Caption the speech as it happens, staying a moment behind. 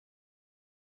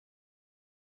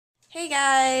Hey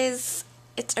guys,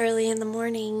 it's early in the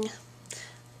morning.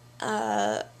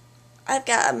 I've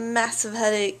got a massive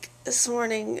headache this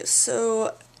morning,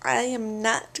 so I am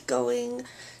not going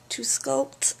to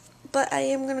sculpt, but I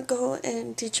am going to go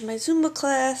and teach my Zumba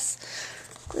class.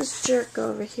 This jerk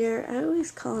over here, I always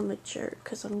call him a jerk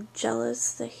because I'm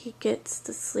jealous that he gets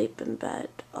to sleep in bed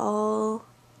all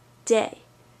day.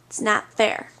 It's not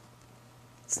fair.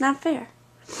 It's not fair.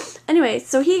 Anyway,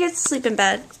 so he gets to sleep in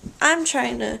bed. I'm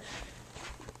trying to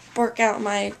work out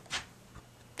my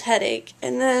headache,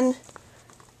 and then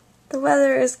the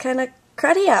weather is kind of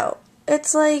cruddy out.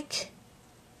 It's like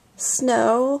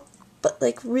snow, but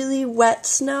like really wet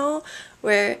snow,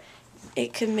 where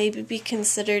it could maybe be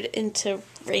considered into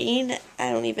rain.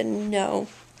 I don't even know.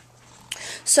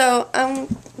 So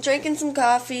I'm drinking some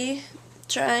coffee,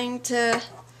 trying to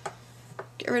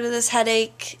get rid of this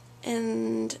headache,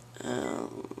 and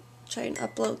trying to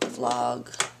upload the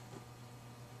vlog.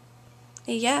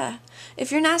 Yeah,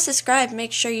 if you're not subscribed,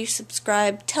 make sure you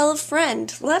subscribe. Tell a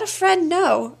friend. Let a friend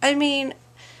know. I mean,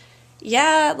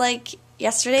 yeah, like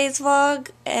yesterday's vlog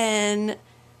and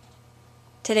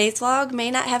today's vlog may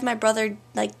not have my brother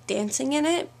like dancing in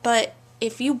it, but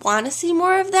if you want to see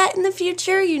more of that in the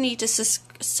future, you need to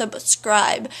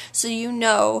subscribe so you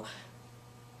know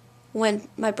when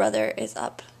my brother is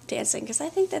up dancing, because I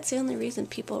think that's the only reason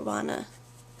people want to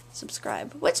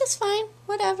subscribe, which is fine,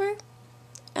 whatever.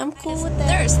 I'm cool with that.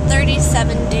 There's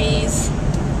 37 days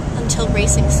until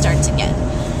racing starts again.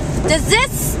 Does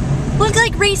this look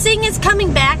like racing is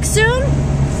coming back soon?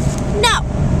 No.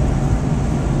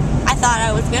 I thought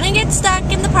I was going to get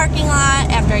stuck in the parking lot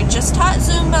after I just taught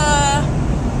Zumba.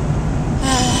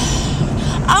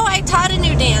 Oh, I taught a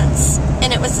new dance,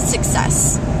 and it was a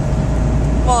success.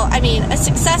 Well, I mean, a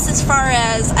success as far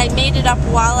as I made it up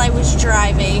while I was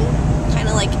driving, kind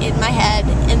of like in my head,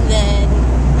 and then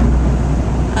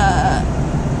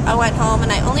I went home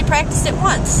and I only practiced it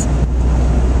once.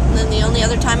 And then the only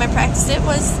other time I practiced it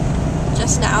was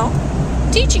just now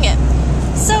teaching it.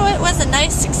 So it was a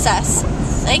nice success.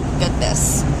 Thank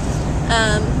goodness.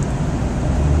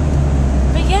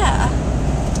 But yeah,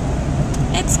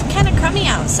 it's kind of crummy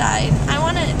outside. I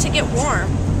want it to get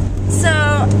warm. So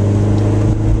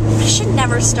I should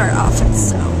never start off with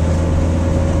snow.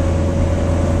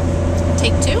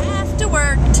 Take two. I have to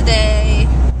work today.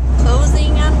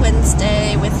 Closing on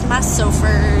Wednesday with my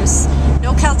sofers.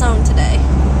 No calzone today.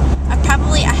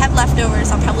 I have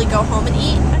leftovers. I'll probably go home and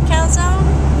eat a calzone.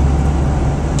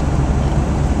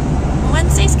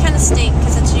 Wednesdays kind of stink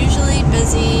because it's usually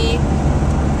busy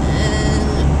and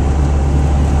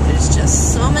there's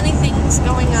just so many things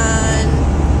going on.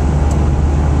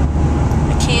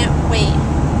 I can't wait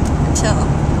until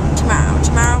tomorrow.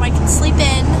 Tomorrow I can sleep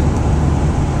in,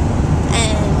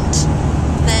 and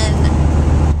then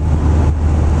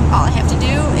all I have to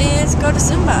do is go to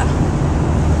Zumba.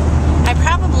 I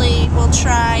probably will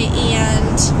try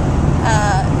and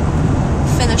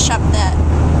finish up that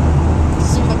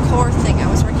Zumba core thing I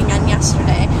was working on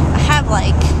yesterday. I have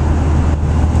like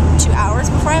 2 hours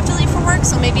before I have to leave for work,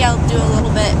 so maybe I'll do a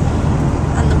little bit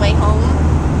on the way home.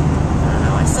 I don't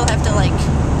know, I still have to like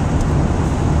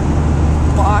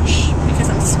wash because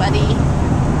I'm sweaty,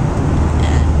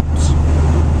 and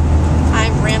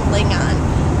I'm rambling on.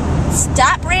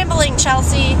 Stop rambling,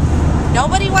 Chelsea.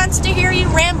 Nobody wants to hear you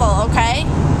ramble, okay?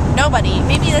 Nobody.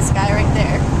 Maybe this guy right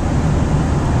there.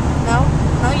 No?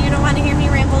 No, you don't want to hear me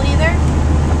ramble either?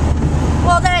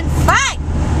 Well then, fine!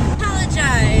 I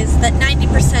apologize that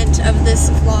 90% of this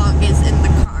vlog is in the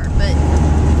car, but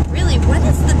really, when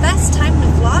is the best time to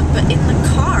vlog but in the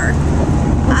car?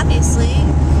 Obviously,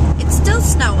 it's still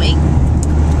snowing,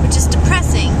 which is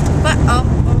depressing, but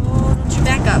don't you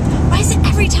back up. Why is it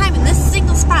every time in this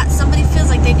single spot somebody feels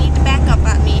like they need to back up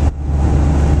on me?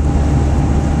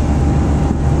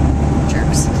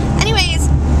 Jerks. Anyways,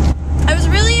 I was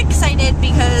really excited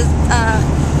because,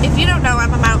 if you don't know,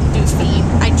 I'm a Mountain Dew fiend.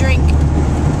 I drink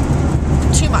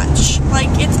too much. Like,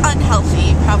 it's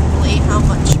unhealthy, probably, how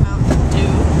much Mountain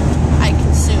Dew I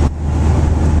consume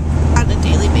on a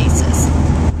daily basis.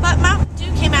 But Mountain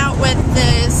Dew came out with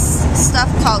this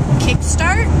stuff called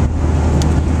Kickstart,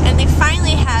 and they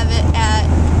finally have it at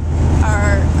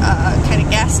our kind of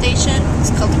gas station. It's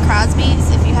called the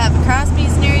Crosby's. If you have a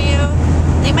Crosby's near you,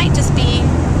 they might just be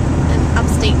in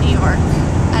upstate New York.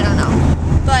 I don't know.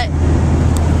 But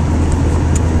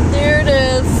there it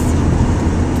is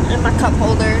in my cup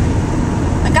holder.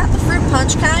 I got the fruit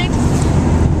punch kind.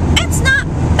 It's not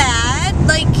bad.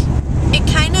 Like, it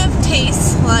kind of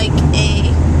tastes like a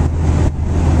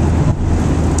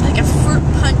fruit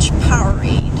punch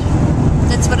Powerade.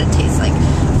 That's what it tastes like.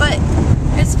 But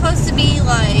it's supposed to be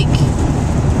like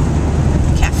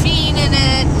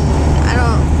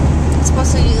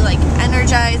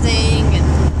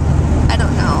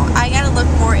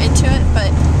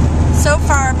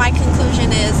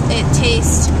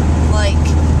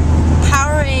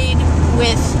Powerade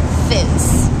with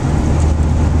fizz.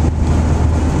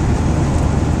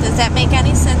 Does that make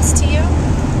any sense to you?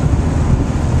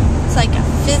 It's like a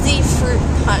fizzy fruit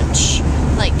punch.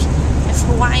 Like if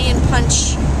Hawaiian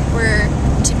punch were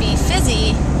to be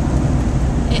fizzy,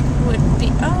 it would be,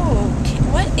 oh,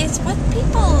 what is with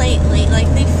people lately? Like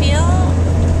they feel,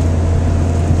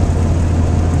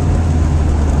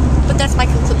 but that's my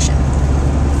conclusion.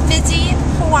 Fizzy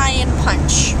Hawaiian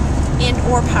punch and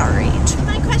or Powerade.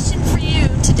 My question for you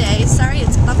today, sorry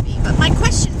it's bumpy, but my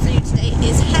question for you today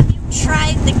is, have you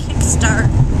tried the Kickstart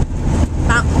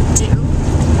Mountain Dew?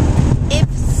 If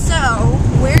so,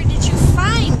 where did you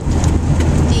find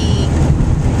the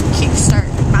Kickstart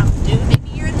Mountain Dew? Maybe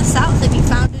you're in the South and you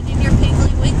found it in your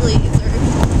Piggly Wigglies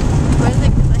or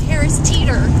the Harris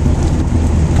Teeter.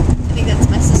 I think that's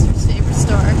my sister's favorite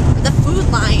store. Or the Food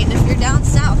Lion if you're down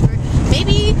south. Or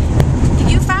maybe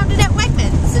you found it at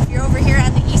Wegmans if you're over here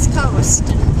on the East Coast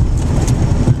and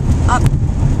up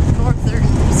north or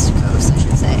East Coast, I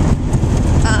should say.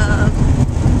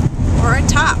 Or at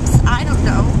Tops. I don't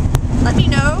know. Let me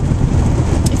know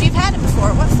if you've had it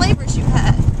before, what flavors you've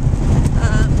had.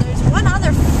 There's one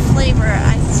other flavor,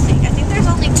 I think there's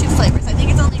only 2 flavors. I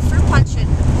think it's only fruit punch and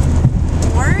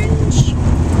orange,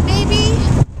 maybe?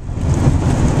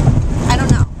 I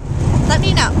don't know. Let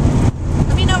me know.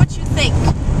 Let me know what you think.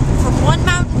 From one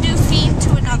Mountain Dew fiend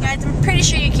to another. Guys, I'm pretty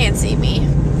sure you can't see me,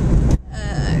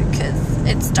 because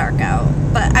it's dark out.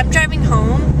 But I'm driving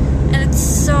home, and it's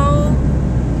so,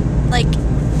 like,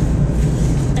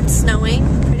 it's snowing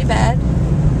pretty bad.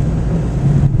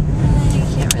 You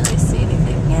can't really see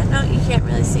anything. Yeah, no, you can't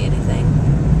really see anything.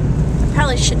 I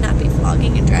probably should not be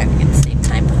vlogging and driving at the same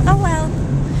time, but oh well.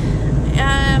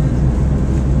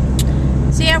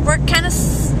 So yeah, work kind of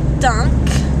stunk.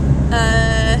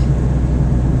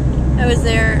 I was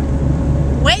there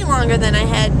way longer than I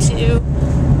had to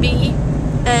be,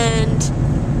 and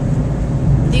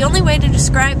the only way to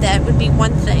describe that would be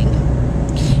one thing.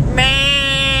 Meh.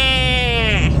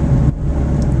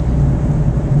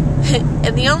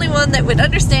 And the only one that would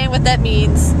understand what that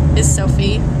means is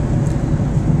Sophie.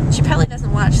 She probably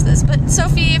doesn't watch this, but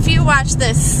Sophie, if you watch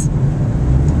this,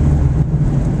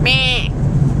 meh.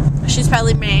 She's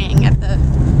probably mehing at the,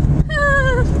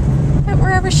 at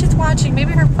wherever she's watching,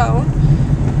 maybe her phone.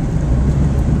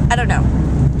 I don't know.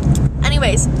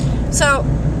 Anyways, so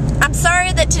I'm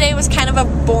sorry that today was kind of a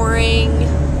boring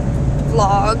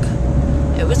vlog.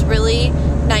 It was really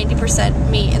 90%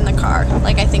 me in the car,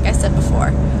 like I think I said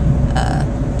before.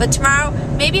 But tomorrow,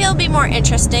 maybe it'll be more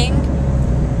interesting.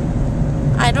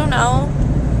 I don't know.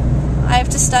 I have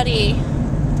to study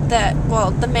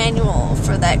the manual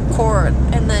for that chord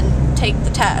and then take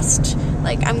the test.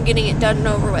 Like, I'm getting it done and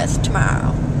over with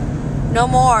tomorrow. No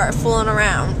more fooling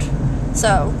around.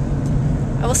 So,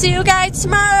 I will see you guys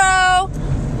tomorrow.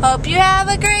 Hope you have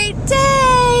a great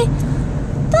day.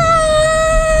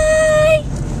 Bye.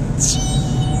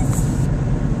 Cheese.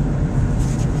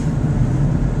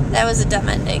 That was a dumb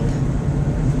ending.